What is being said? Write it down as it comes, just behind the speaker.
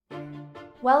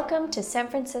Welcome to San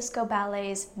Francisco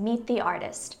Ballet's Meet the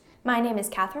Artist. My name is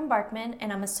Catherine Barkman,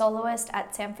 and I'm a soloist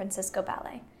at San Francisco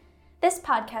Ballet. This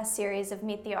podcast series of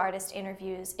Meet the Artist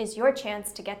interviews is your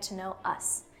chance to get to know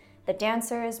us, the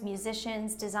dancers,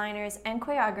 musicians, designers, and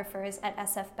choreographers at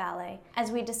SF Ballet, as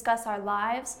we discuss our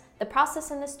lives, the process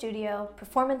in the studio,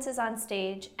 performances on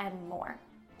stage, and more.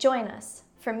 Join us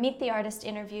for Meet the Artist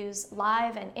interviews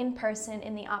live and in person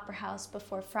in the Opera House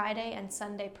before Friday and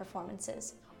Sunday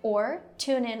performances. Or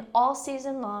tune in all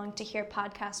season long to hear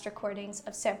podcast recordings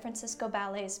of San Francisco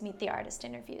Ballet's Meet the Artist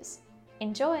interviews.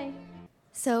 Enjoy!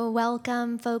 So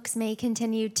welcome, folks may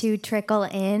continue to trickle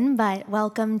in, but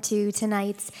welcome to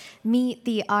tonight's Meet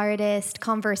the Artist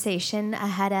conversation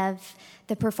ahead of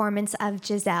the performance of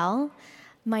Giselle.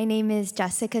 My name is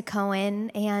Jessica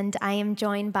Cohen, and I am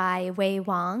joined by Wei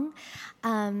Wang.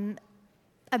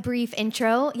 A brief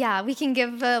intro. Yeah, we can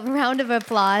give a round of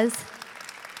applause.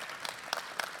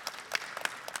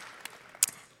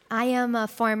 I am a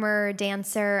former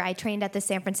dancer. I trained at the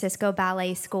San Francisco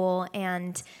Ballet School,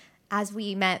 and as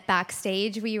we met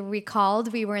backstage, we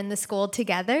recalled we were in the school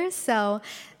together. So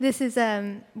this is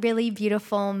a really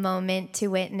beautiful moment to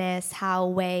witness how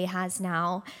Wei has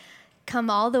now come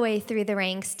all the way through the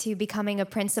ranks to becoming a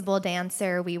principal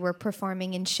dancer. We were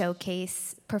performing in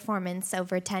showcase performance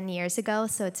over 10 years ago,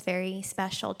 so it's very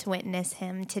special to witness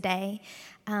him today.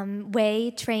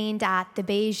 Wei trained at the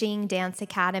Beijing Dance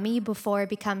Academy before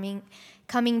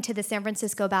coming to the San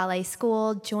Francisco Ballet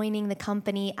School, joining the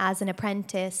company as an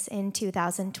apprentice in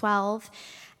 2012,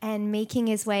 and making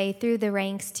his way through the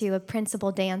ranks to a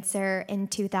principal dancer in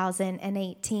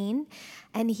 2018.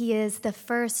 And he is the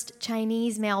first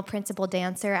Chinese male principal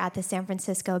dancer at the San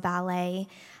Francisco Ballet.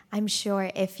 I'm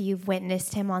sure if you've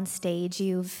witnessed him on stage,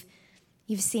 you've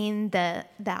seen the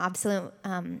absolute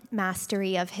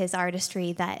mastery of his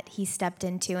artistry that he stepped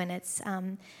into, and it's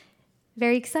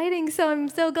very exciting. So I'm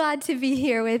so glad to be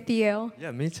here with you.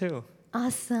 Yeah, me too.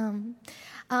 Awesome.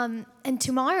 And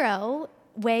tomorrow,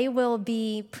 Wei will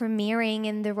be premiering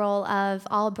in the role of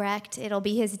Albrecht. It'll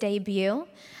be his debut.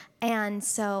 And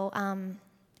so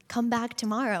come back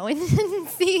tomorrow and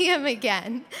see him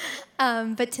again.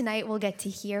 But tonight we'll get to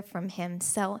hear from him.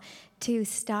 So to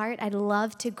start, I'd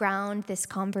love to ground this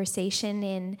conversation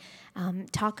in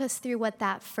talk us through what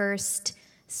that first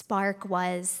spark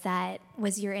was that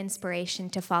was your inspiration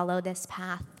to follow this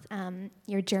path,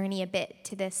 your journey a bit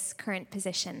to this current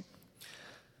position.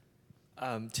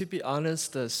 To be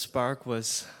honest, the spark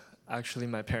was actually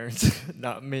my parents,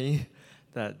 not me,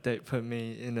 that they put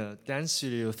me in a dance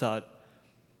studio.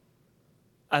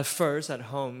 At first, at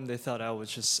home, they thought I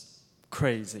was just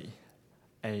crazy,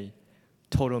 a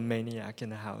total maniac in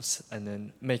the house, and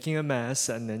then making a mess,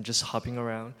 and then just hopping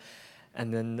around.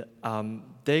 And then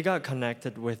they got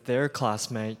connected with their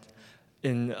classmate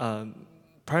in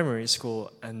primary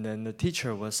school, and then the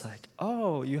teacher was like,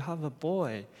 "Oh, you have a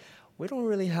boy. We don't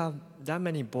really have that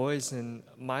many boys in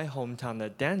my hometown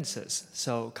that dances,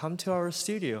 so come to our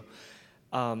studio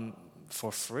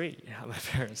for free." My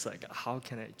parents like, "How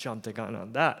can I jump the gun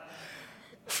on that?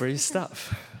 Free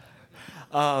stuff."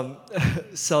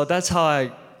 So that's how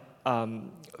I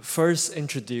first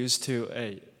introduced to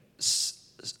a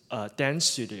dance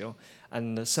studio,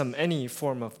 and any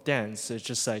form of dance. It's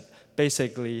just like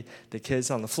basically the kids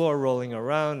on the floor rolling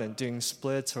around and doing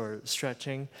splits or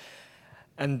stretching.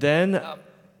 And then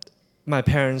my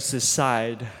parents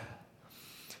decide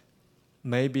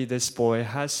maybe this boy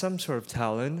has some sort of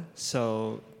talent,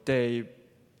 so they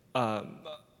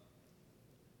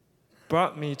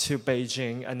brought me to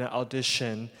Beijing and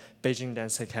auditioned Beijing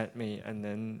Dance Academy, and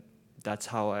then that's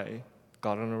how I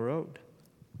got on the road.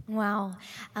 Wow.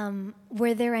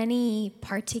 Were there any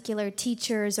particular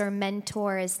teachers or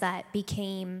mentors that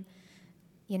became,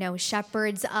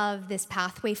 shepherds of this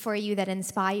pathway for you that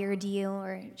inspired you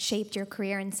or shaped your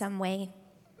career in some way?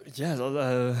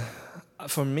 Yeah,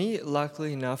 for me,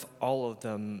 luckily enough, all of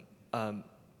them,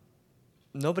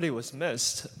 nobody was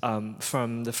missed.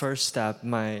 From the first step,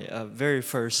 my very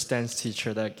first dance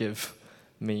teacher that gave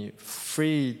me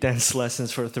free dance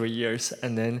lessons for 3 years,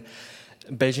 and then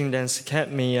Beijing Dance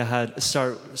Academy, I had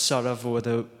start off with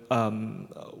a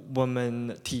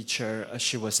woman teacher.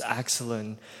 She was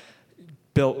excellent,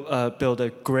 built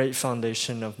a great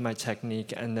foundation of my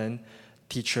technique, and then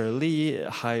teacher Lee,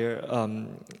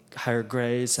 higher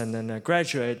grades, and then I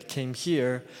graduated, came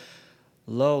here.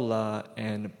 Lola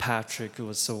and Patrick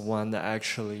was the one that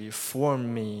actually formed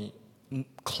me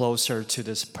closer to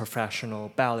this professional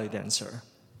ballet dancer.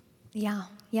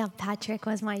 Yeah, Patrick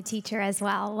was my teacher as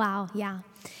well. Wow, yeah.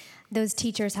 Those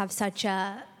teachers have such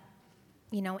a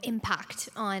impact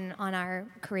on our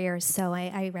careers. So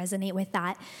I resonate with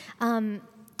that.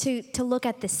 To look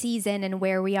at the season and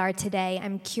where we are today,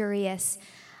 I'm curious,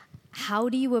 how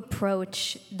do you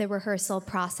approach the rehearsal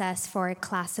process for a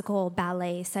classical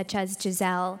ballet such as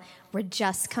Giselle? We're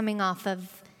just coming off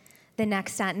of the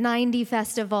Next at 90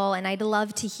 festival, and I'd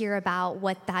love to hear about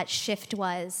what that shift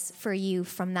was for you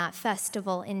from that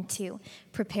festival into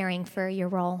preparing for your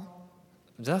role.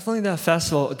 Definitely that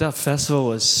festival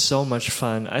was so much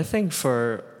fun.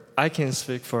 I can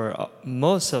speak for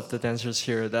most of the dancers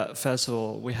here. That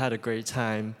festival, we had a great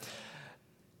time.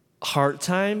 Hard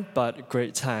time, but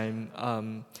great time.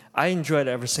 I enjoyed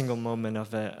every single moment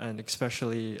of it, and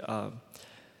especially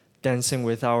dancing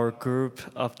with our group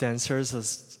of dancers.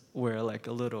 As we're like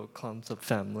a little clump of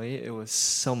family. It was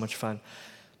so much fun.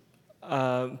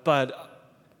 But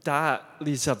that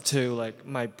leads up to like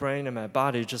my brain and my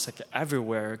body just like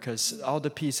everywhere, because all the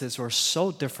pieces were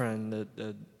so different.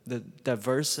 The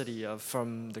diversity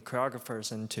from the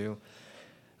choreographers into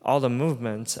all the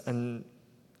movements, and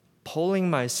pulling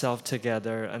myself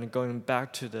together and going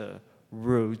back to the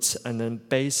roots and then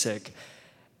basic,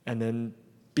 and then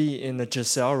be in the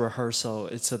Giselle rehearsal.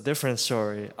 It's a different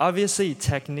story. Obviously,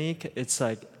 technique. It's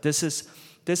like this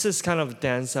is kind of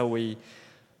dance that we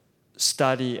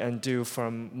study and do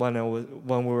from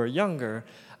when we were younger.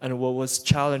 And what was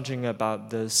challenging about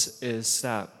this is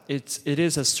that it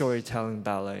is a storytelling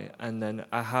ballet, and then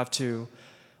I have to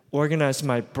organize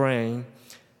my brain.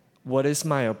 What is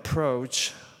my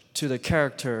approach to the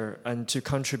character and to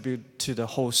contribute to the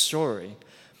whole story?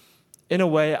 In a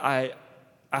way, I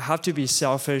have to be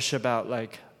selfish about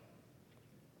like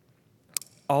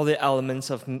all the elements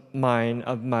of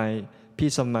my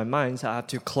piece of my mind. So I have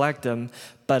to collect them,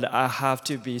 but I have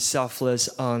to be selfless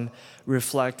on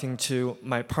reflecting to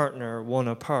my partner,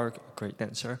 Wona Park, great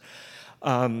dancer,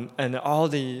 and all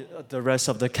the rest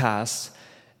of the cast.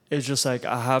 It's just like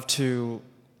I have to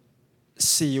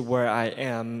see where I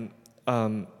am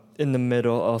in the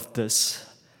middle of this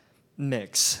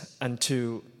mix, and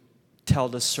to tell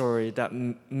the story that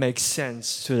makes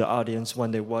sense to the audience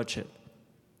when they watch it.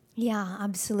 Yeah,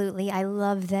 absolutely. I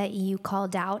love that you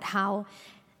called out how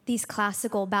these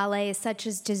classical ballets, such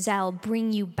as Giselle,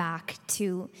 bring you back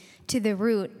to the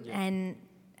root, and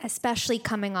especially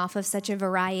coming off of such a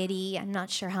variety. I'm not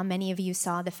sure how many of you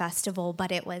saw the festival,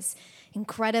 but it was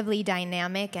incredibly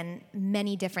dynamic and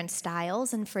many different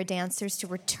styles. And for dancers to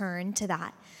return to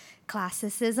that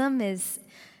classicism it's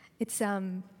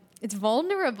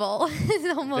vulnerable.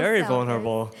 It's almost very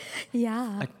vulnerable.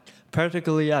 Yeah.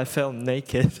 Practically, I felt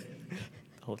naked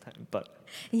the whole time, but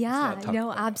yeah,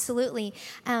 no, absolutely.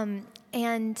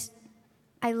 And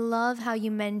I love how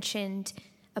you mentioned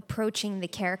approaching the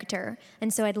character,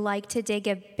 and so I'd like to dig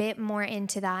a bit more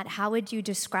into that. How would you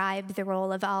describe the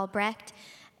role of Albrecht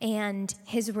and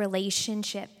his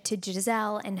relationship to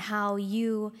Giselle, and how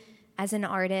you, as an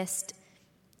artist,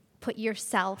 put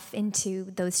yourself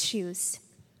into those shoes?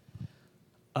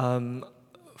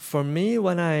 For me,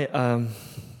 when I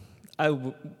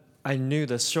knew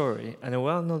the story, and I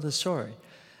well know the story,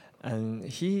 and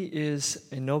he is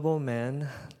a noble man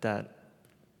that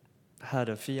had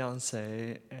a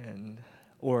fiance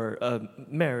or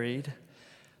married,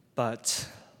 but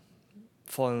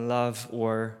fall in love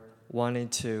or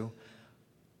wanted to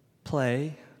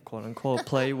play, quote unquote,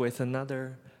 play with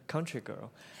another country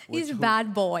girl. He's a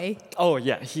bad boy. Oh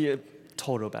yeah, he a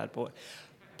total bad boy.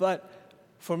 But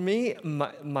for me,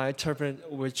 my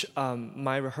interpret, which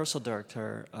my rehearsal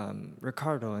director,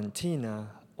 Ricardo and Tina,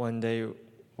 when they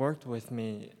worked with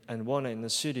me and Wona in the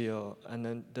studio, and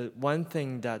then the one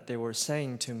thing that they were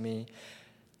saying to me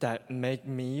that made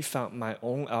me found my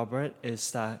own Albert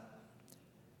is that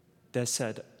they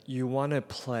said, you want to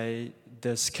play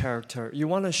this character, you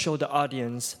want to show the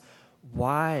audience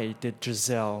why did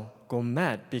Giselle go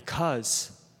mad,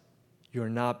 because you're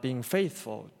not being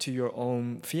faithful to your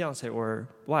own fiance or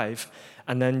wife,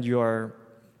 and then you're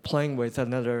playing with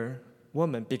another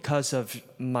woman because of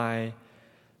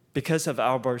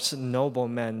Albert's noble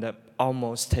man that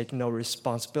almost take no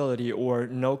responsibility or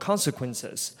no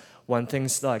consequences. When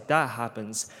things like that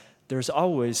happens, there's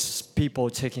always people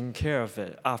taking care of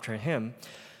it after him.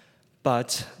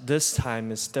 But this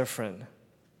time is different.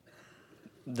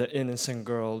 The innocent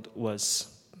girl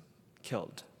was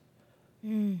killed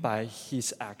by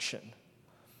his action.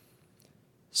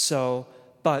 So,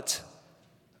 but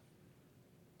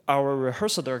our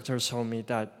rehearsal director told me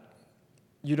that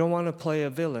you don't want to play a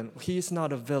villain. He's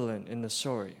not a villain in the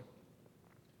story.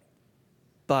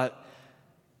 But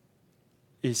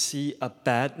is he a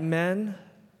bad man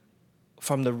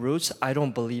from the roots? I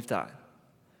don't believe that.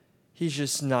 he's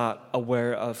just not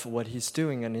aware of what he's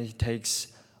doing, and he takes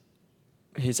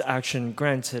his action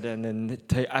granted, and then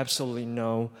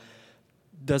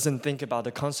doesn't think about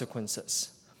the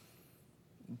consequences.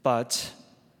 But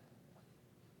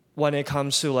when it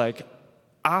comes to like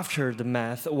after the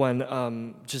math,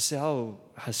 when Giselle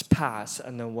has passed,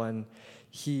 and then when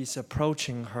he's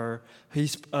approaching her,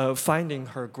 he's finding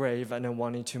her grave, and then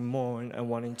wanting to mourn and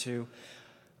wanting to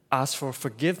ask for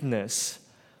forgiveness,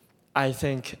 I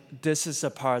think this is a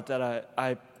part that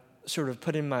I sort of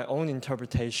put in my own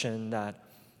interpretation, that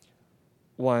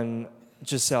when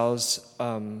Giselle's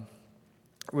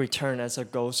return as a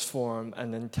ghost form,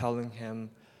 and then telling him,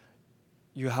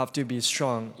 you have to be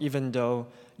strong, even though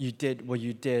you did what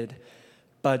you did,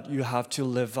 but you have to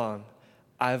live on.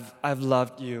 I've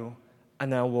loved you,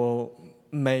 and I will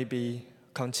maybe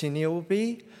continue to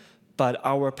be, but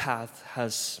our path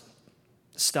has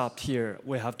stopped here.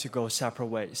 We have to go separate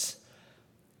ways.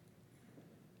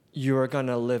 You're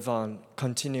gonna live on,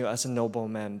 continue as a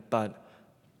nobleman, but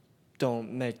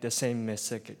don't make the same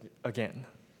mistake again.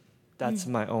 That's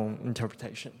my own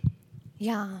interpretation.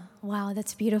 Yeah, wow,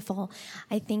 that's beautiful.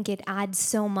 I think it adds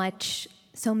so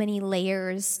many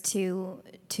layers to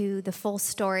the full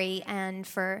story, and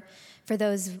for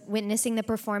those witnessing the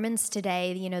performance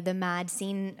today, you know, the mad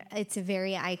scene, it's a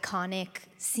very iconic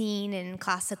scene in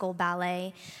classical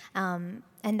ballet, and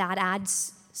that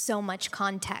adds so much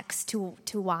context to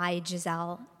why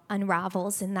Giselle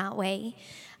unravels in that way.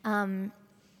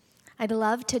 I'd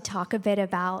love to talk a bit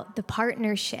about the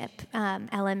partnership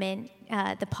element,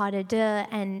 the pas de deux,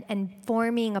 and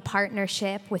forming a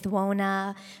partnership with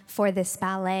Wona for this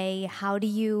ballet. How do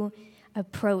you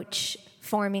approach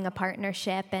forming a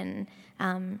partnership and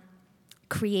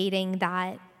creating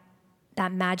that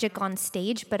magic on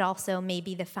stage, but also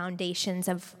maybe the foundations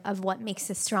of what makes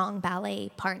a strong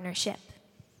ballet partnership?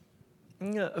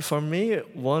 Yeah, for me,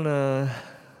 Wona,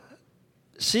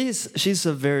 she's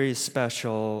a very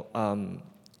special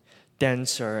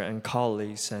dancer and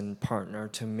colleague and partner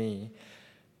to me,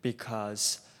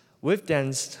 because we've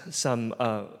danced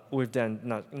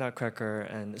Nutcracker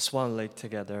and Swan Lake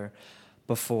together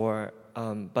before,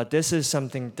 but this is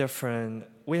something different.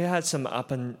 We had some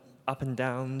up and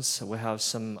downs. We have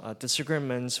some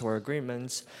disagreements or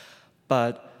agreements,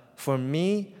 but for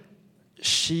me,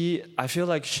 I feel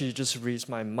like she just reads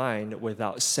my mind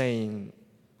without saying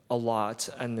a lot,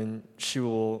 and then she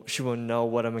will know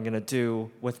what I'm gonna do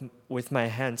with my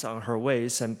hands on her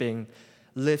waist and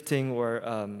lifting, or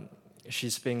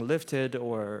she's being lifted,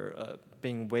 or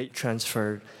being weight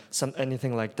transferred,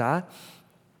 anything like that.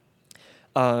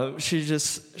 She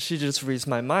just reads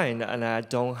my mind, and I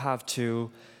don't have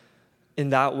to. In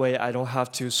that way, I don't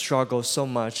have to struggle so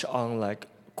much on like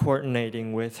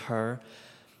coordinating with her.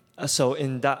 So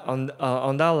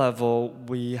on that level,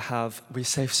 we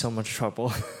save so much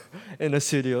trouble in the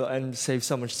studio, and save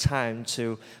so much time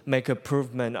to make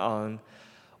improvement on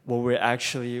what we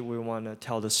want to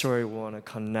tell the story, we want to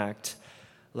connect,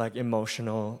 like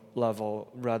emotional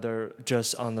level, rather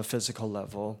just on the physical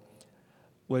level.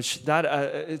 Which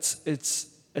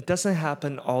it doesn't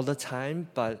happen all the time,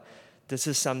 but this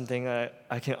is something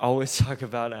I can always talk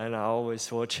about, and I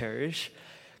always will cherish,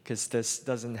 because this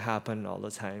doesn't happen all the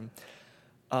time.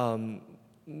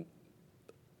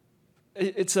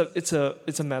 It's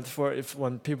a metaphor. If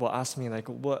when people ask me like,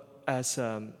 what as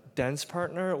a dance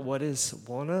partner, what is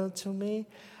Wona to me,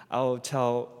 I'll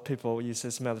tell people, use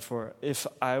this metaphor. If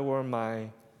I were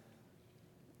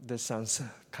this sounds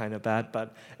kind of bad,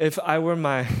 but if I were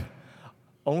my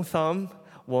own thumb,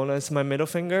 Wona is my middle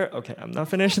finger. Okay, I'm not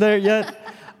finished there yet.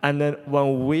 And then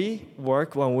when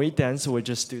we dance, we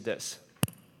just do this.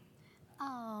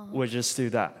 Oh. We just do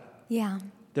that. Yeah.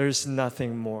 There's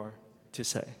nothing more to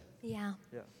say. Yeah.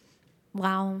 Yeah.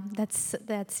 Wow,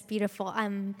 that's beautiful.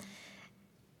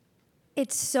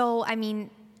 It's so, I mean,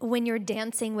 when you're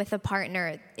dancing with a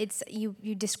partner, it's you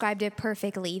described it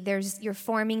perfectly. You're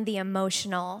forming the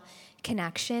emotional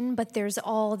connection, but there's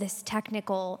all these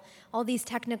technical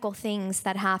things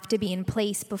that have to be in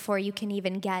place before you can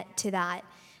even get to that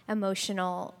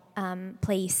emotional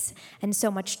place, and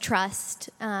so much trust.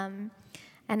 And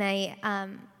I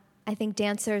think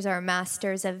dancers are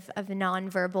masters of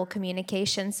nonverbal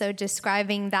communication. So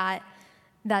describing that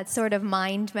sort of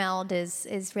mind meld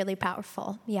is really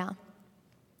powerful. Yeah.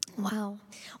 Wow.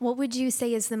 What would you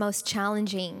say is the most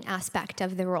challenging aspect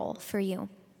of the role for you?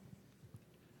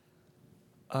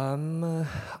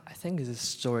 I think it's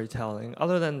storytelling.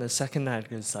 Other than the second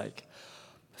act is like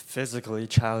physically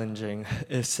challenging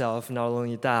itself. Not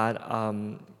only that,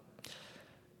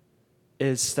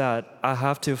 is that I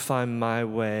have to find my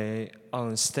way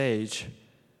on stage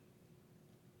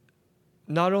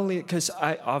not only because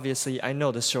I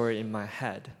know the story in my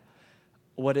head.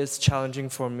 What is challenging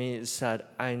for me is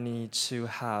that I need to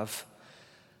have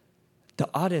the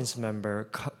audience member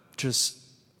just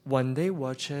when they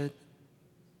watch it,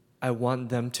 I want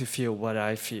them to feel what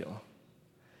I feel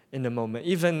in the moment.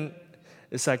 Even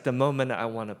it's like the moment I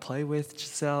want to play with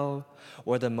Giselle,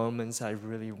 or the moments I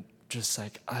really just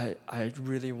like, I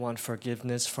really want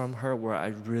forgiveness from her, where I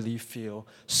really feel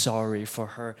sorry for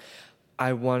her.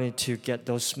 I wanted to get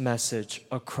those message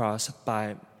across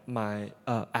by my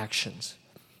actions,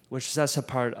 which that's a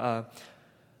part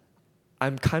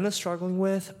I'm kind of struggling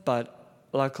with, but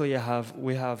luckily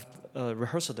we have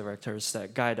rehearsal directors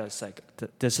that guide us, like,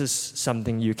 this is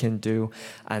something you can do,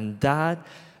 and that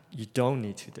you don't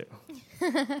need to do.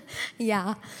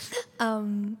 Yeah.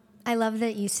 I love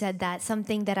that you said that.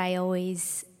 Something that I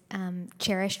always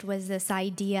cherished was this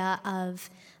idea of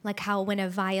like how when a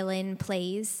violin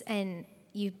plays and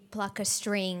you pluck a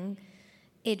string,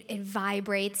 it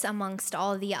vibrates amongst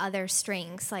all the other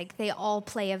strings. Like they all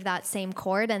play of that same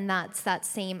chord, and that's that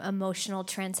same emotional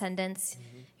transcendence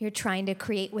you're trying to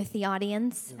create with the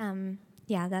audience.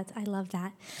 I love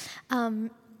that.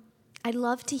 I'd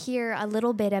love to hear a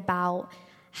little bit about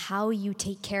how you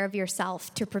take care of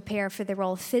yourself to prepare for the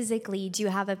role physically. Do you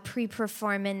have a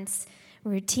pre-performance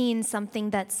routine, something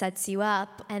that sets you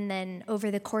up, and then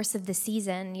over the course of the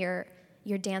season, you're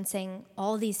dancing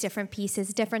all these different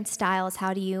pieces, different styles?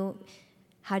 How do you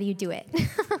do it?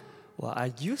 Well,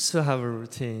 I used to have a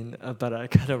routine, but I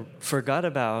kind of forgot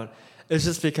about. It's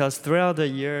just because throughout the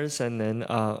years, and then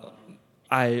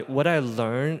what I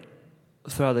learned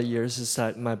throughout the years is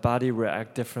that my body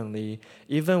reacts differently.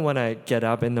 Even when I get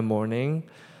up in the morning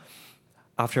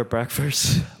after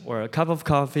breakfast or a cup of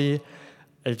coffee,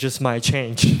 it just might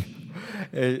change.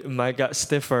 It might get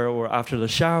stiffer, or after the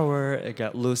shower, it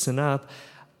got loosened up.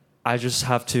 I just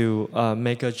have to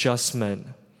make adjustment,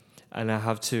 and I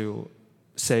have to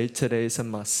say today is a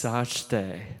massage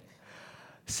day.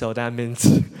 So that means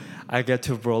I get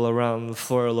to roll around the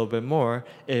floor a little bit more.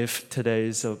 If today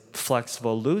is a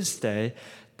flexible, loose day,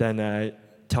 then I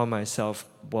tell myself,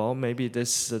 well, maybe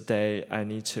this is a day I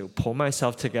need to pull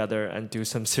myself together and do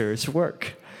some serious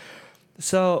work.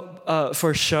 So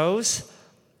for shows,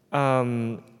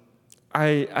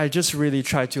 I just really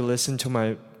try to listen to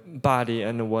my body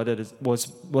and what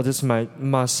is my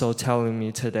muscle telling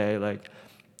me today. Like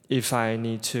if I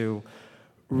need to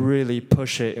really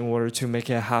push it in order to make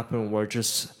it happen, or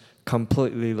just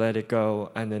completely let it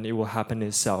go and then it will happen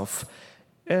itself.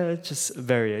 It just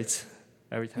varies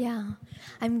every time. Yeah.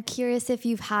 I'm curious if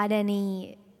you've had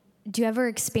do you ever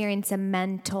experience a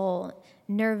mental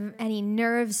any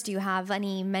nerves? Do you have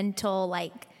any mental,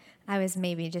 like, I was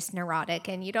maybe just neurotic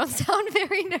and you don't sound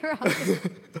very neurotic.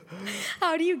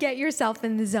 How do you get yourself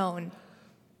in the zone?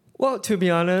 Well, to be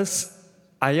honest,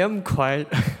 I am quite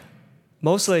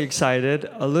mostly excited,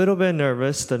 a little bit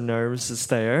nervous. The nerves is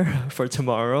there for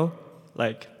tomorrow,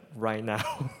 like right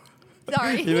now.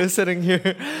 Sorry. Even sitting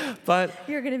here, but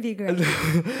you're gonna be great.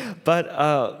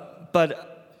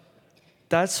 but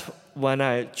that's when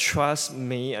I trust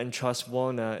me and trust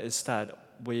Wona, is that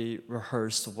we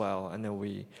rehearsed well, and then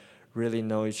we really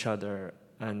know each other,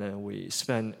 and then we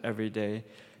spend every day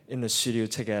in the studio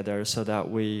together, so that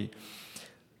we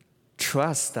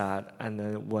trust that, and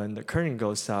then when the curtain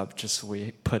goes up, just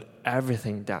we put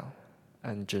everything down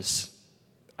and just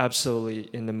absolutely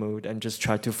in the mood and just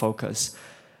try to focus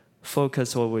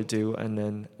what we do and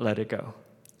then let it go.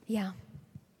 Yeah,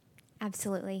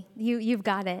 absolutely. You've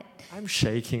got it. I'm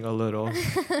shaking a little.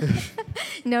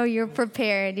 No, you're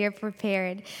prepared.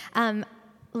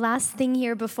 Last thing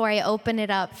here before I open it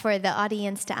up for the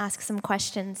audience to ask some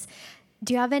questions.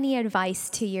 Do you have any advice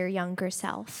to your younger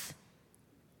self?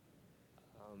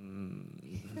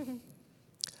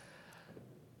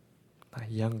 My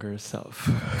younger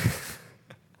self.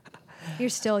 You're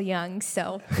still young,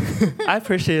 so. I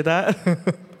appreciate that.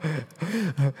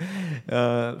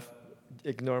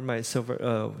 Ignore my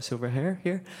silver hair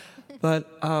here. But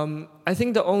I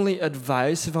think the only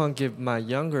advice if I want to give my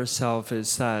younger self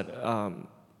is that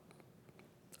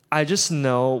I just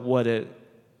know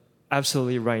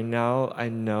absolutely right now, I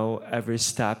know every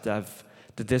step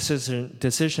the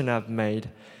decision I've made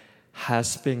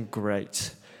has been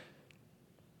great.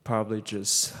 Probably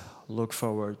just look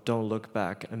forward, don't look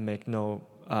back, and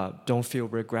don't feel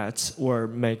regrets, or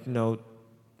make no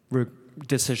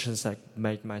decisions that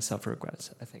make myself regrets,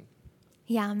 I think.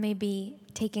 Yeah, maybe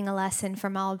taking a lesson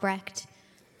from Albrecht.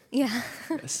 Yeah.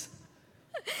 Yes.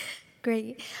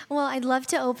 Great. Well, I'd love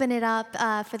to open it up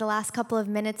for the last couple of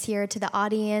minutes here to the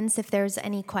audience, if there's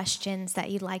any questions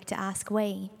that you'd like to ask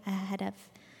Wei ahead of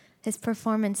His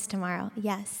performance tomorrow.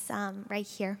 Yes, right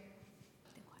here.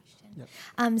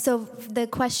 Yep. So the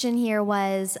question here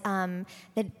was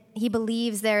that he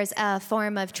believes there's a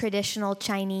form of traditional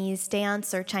Chinese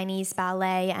dance or Chinese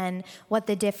ballet, and what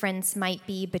the difference might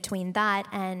be between that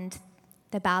and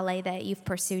the ballet that you've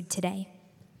pursued today.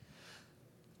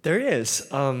 There is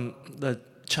the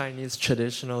Chinese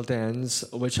traditional dance,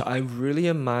 which I really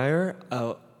admire.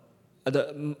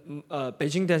 The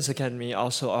Beijing Dance Academy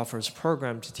also offers a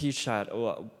program to teach that.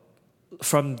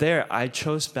 From there, I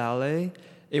chose ballet.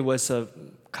 It was a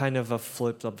kind of a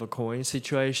flip of a coin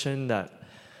situation that,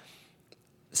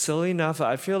 silly enough,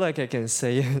 I feel like I can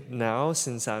say it now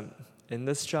since I'm in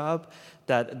this job,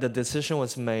 that the decision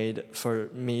was made for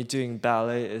me doing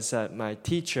ballet is that my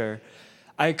teacher,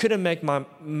 I couldn't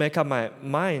make up my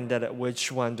mind that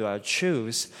which one do I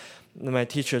choose. My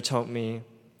teacher told me,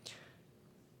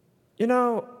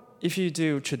 if you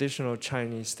do traditional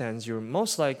Chinese dance, you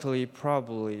most likely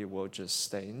probably will just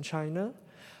stay in China.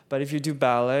 But if you do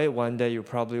ballet, one day you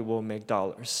probably will make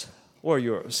dollars or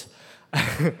euros.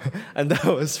 And that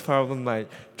was probably my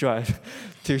drive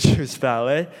to choose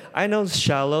ballet. I know it's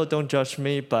shallow, don't judge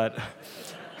me, but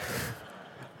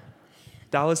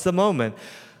that was the moment.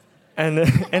 And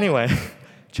anyway,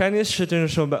 Chinese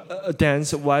traditional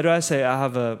dance, why do I say I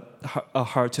have a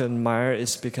heart to admire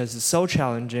is because it's so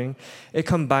challenging. It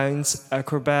combines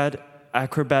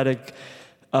acrobatic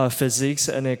physiques,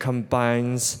 and it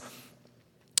combines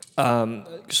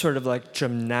sort of like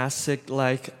gymnastic,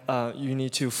 like you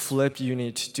need to flip, you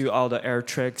need to do all the air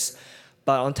tricks.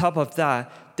 But on top of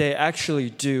that, they actually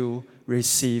do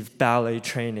receive ballet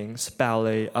trainings,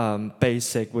 ballet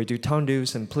basic. We do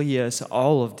tendus and pliés,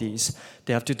 all of these.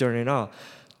 They have to do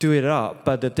it all.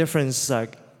 But the difference is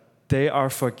like they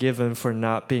are forgiven for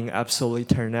not being absolutely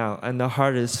turned out. And the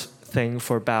hardest thing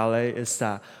for ballet is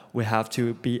that we have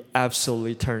to be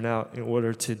absolutely turned out in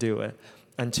order to do it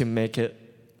and to make it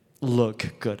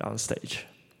look good on stage.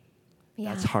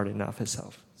 Yeah. That's hard enough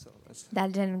itself.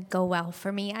 That didn't go well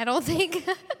for me, I don't think.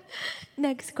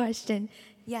 Next question.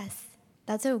 Yes,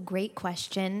 that's a great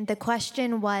question. The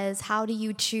question was, how do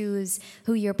you choose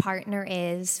who your partner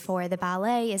is for the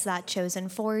ballet? Is that chosen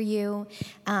for you?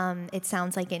 It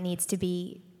sounds like it needs to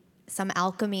be some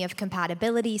alchemy of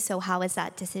compatibility, so how is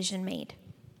that decision made?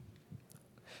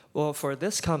 Well, for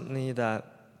this company, the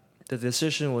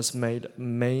decision was made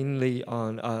mainly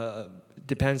on,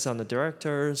 depends on the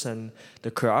directors and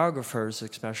the choreographers,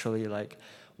 especially like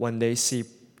when they see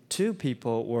two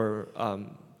people or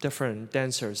different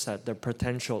dancers that the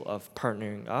potential of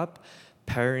partnering up,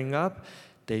 pairing up,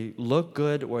 they look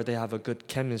good or they have a good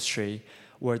chemistry,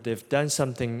 or they've done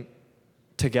something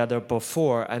together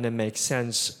before and it makes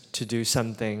sense to do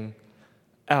something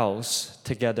else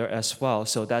together as well.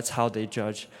 So that's how they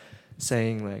judge,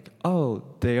 saying like, oh,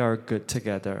 they are good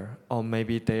together, or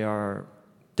maybe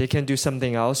they can do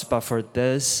something else, but for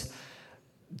this,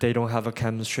 they don't have a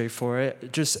chemistry for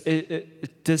it. This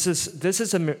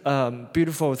is a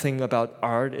beautiful thing about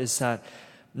art, is that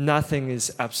nothing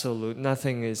is absolute,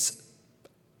 nothing is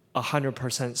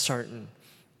 100% certain.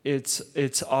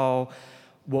 It's all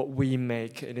what we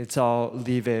make, and it's all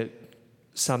leave it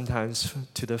sometimes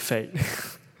to the fate.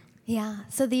 Yeah,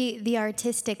 so the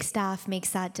artistic staff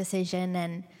makes that decision,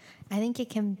 and I think it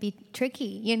can be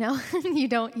tricky,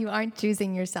 you aren't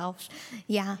choosing yourself.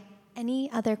 Yeah.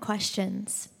 Any other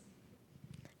questions?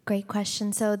 Great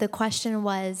question. So the question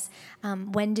was,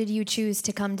 when did you choose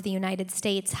to come to the United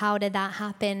States? How did that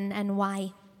happen, and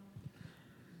why?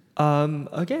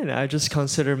 Again, I just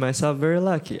consider myself very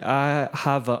lucky. I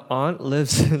have an aunt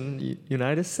lives in the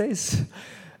United States.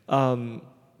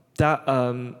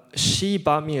 She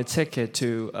bought me a ticket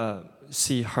to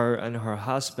see her and her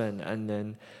husband, and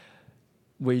then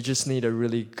we just need a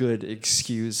really good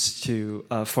excuse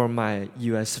for my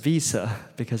U.S. visa,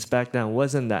 because back then it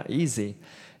wasn't that easy,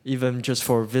 even just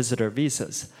for visitor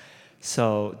visas.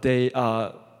 So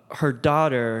her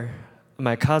daughter,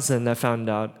 my cousin, I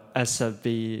found out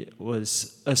SFB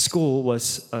school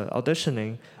was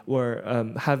auditioning, or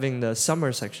having the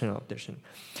summer section audition.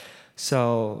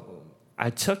 So I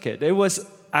took it. It was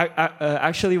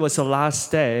actually was the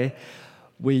last day.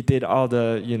 We did all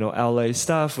the LA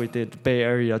stuff. We did Bay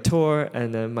Area tour,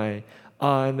 and then my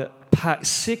aunt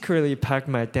secretly packed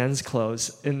my dance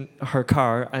clothes in her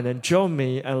car, and then drove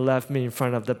me and left me in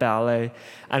front of the ballet.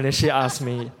 And then she asked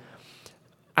me,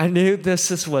 "I knew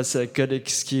this was a good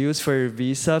excuse for your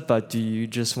visa, but do you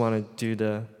just want to do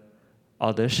the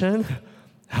audition?"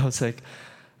 I was like,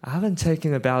 "I haven't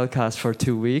taken a ballet class for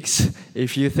 2 weeks.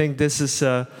 If you think this is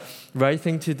the right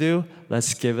thing to do,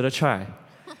 let's give it a try."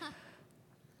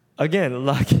 again,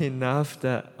 lucky enough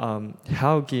that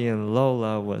Haugi and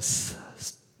Lola was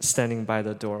standing by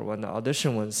the door when the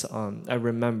audition was on. I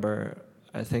remember,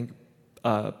 I think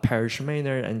Parrish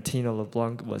Maynard and Tina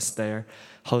LeBlanc was there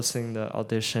hosting the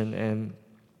audition, and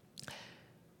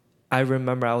I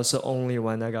remember I was the only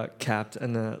one that got capped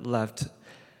and left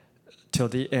till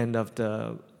the end of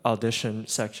the audition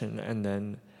section, and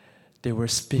then they were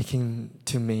speaking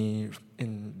to me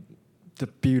in the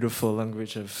beautiful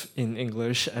language in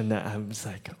English, and I was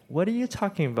like, what are you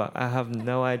talking about? I have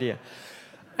no idea.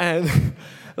 And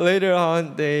later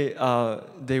on,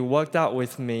 they walked out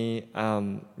with me.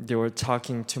 They were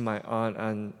talking to my aunt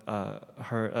and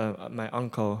my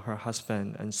uncle, her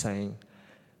husband, and saying,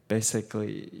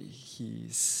 basically, he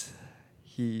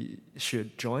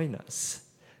should join us.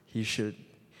 He should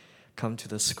come to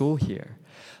the school here.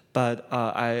 But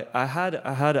I had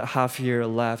a half year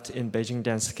left in Beijing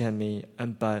Dance Academy,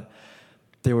 but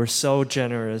they were so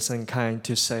generous and kind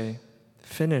to say,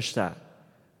 finish that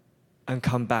and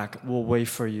come back. We'll wait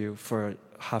for you for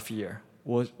half a year.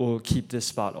 We'll keep this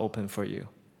spot open for you.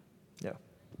 Yeah.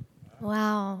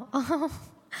 Wow. Oh,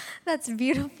 that's a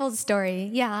beautiful story.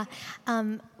 Yeah.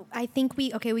 I think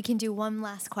we can do one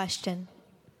last question.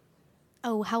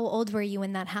 Oh, how old were you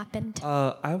when that happened?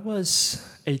 I was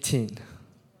 18.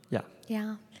 Yeah.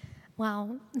 Yeah.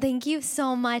 Wow. Thank you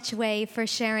so much, Wei, for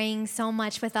sharing so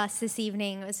much with us this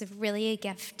evening. It was really a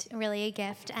gift.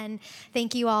 And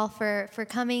thank you all for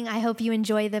coming. I hope you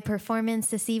enjoy the performance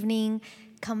this evening.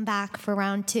 Come back for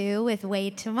round 2 with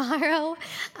Wei tomorrow.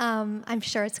 I'm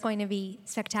sure it's going to be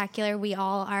spectacular. We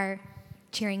all are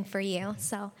cheering for you.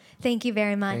 So thank you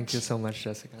very much. Thank you so much,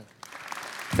 Jessica.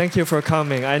 Thank you for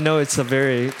coming. I know it's a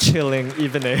very chilling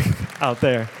evening out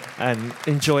there. And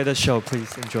enjoy the show,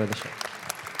 please. Enjoy the show.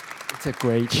 It's a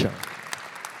great show.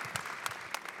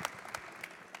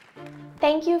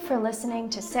 Thank you for listening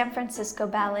to San Francisco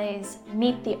Ballet's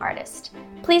Meet the Artist.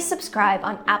 Please subscribe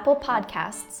on Apple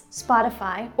Podcasts,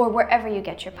 Spotify, or wherever you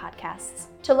get your podcasts.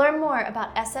 To learn more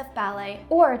about SF Ballet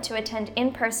or to attend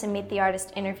in-person Meet the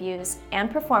Artist interviews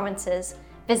and performances,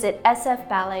 visit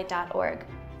sfballet.org.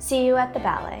 See you at the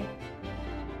ballet.